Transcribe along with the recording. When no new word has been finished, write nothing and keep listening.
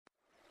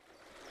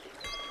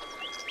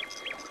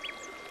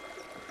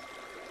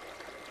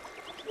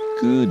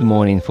Good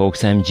morning,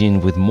 folks. I'm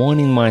Jin with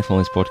Morning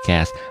Mindfulness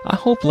Podcast. I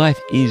hope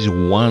life is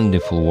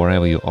wonderful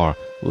wherever you are.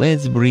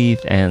 Let's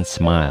breathe and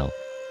smile.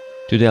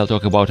 Today I'll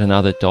talk about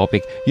another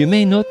topic you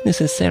may not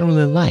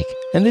necessarily like.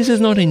 And this is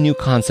not a new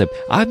concept.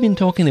 I've been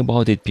talking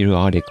about it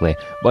periodically,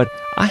 but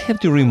I have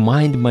to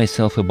remind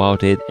myself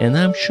about it, and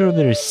I'm sure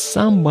there is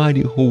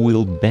somebody who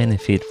will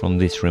benefit from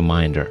this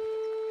reminder.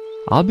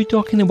 I'll be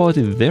talking about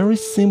a very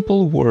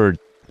simple word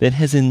that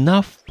has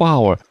enough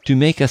power to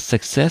make us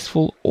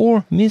successful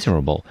or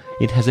miserable.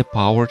 It has a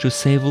power to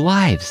save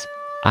lives.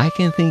 I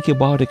can think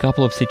about a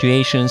couple of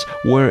situations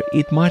where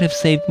it might have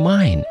saved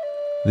mine.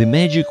 The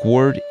magic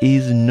word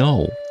is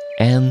no.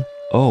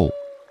 N-O.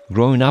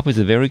 Growing up as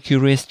a very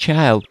curious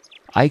child,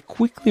 I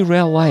quickly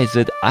realized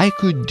that I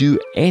could do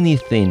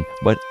anything,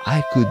 but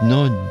I could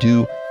not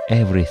do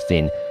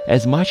everything.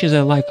 As much as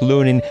I like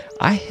learning,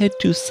 I had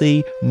to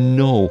say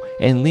no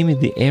and limit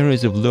the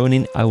areas of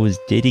learning I was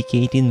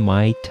dedicating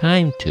my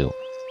time to.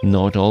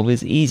 Not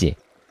always easy.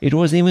 It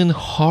was even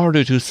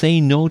harder to say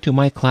no to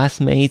my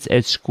classmates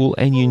at school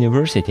and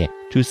university,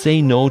 to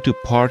say no to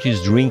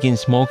parties, drinking,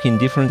 smoking,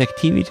 different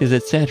activities,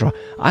 etc.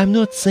 I'm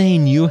not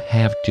saying you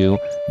have to,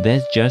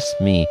 that's just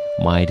me,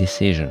 my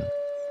decision.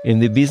 In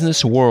the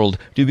business world,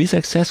 to be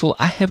successful,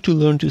 I have to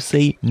learn to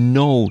say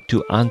no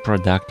to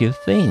unproductive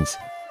things.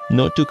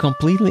 Not to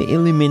completely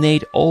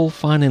eliminate all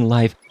fun in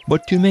life,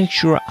 but to make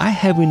sure I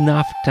have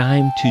enough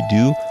time to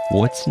do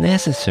what's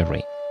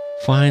necessary.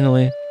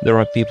 Finally, there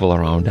are people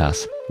around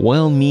us,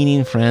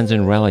 well-meaning friends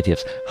and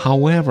relatives.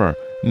 However,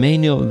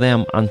 many of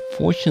them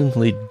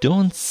unfortunately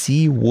don't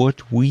see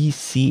what we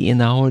see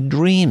in our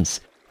dreams.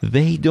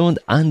 They don't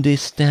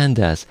understand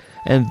us,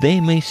 and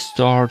they may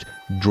start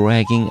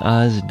dragging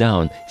us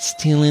down,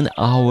 stealing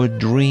our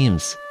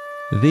dreams.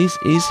 This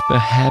is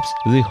perhaps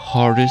the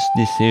hardest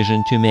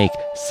decision to make,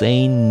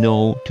 saying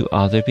no to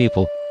other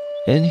people.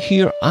 And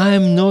here I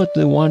am not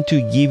the one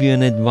to give you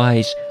an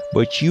advice,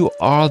 but you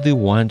are the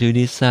one to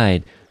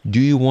decide.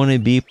 Do you want to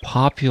be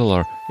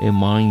popular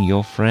among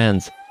your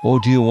friends, or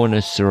do you want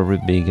to serve a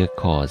bigger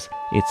cause?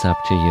 It's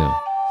up to you.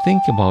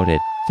 Think about it.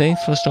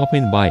 Thanks for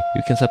stopping by.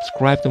 You can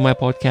subscribe to my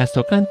podcast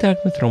or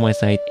contact me through my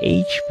site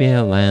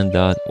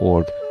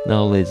hpln.org.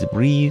 Now let's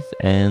breathe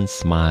and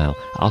smile.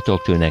 I'll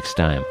talk to you next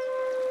time.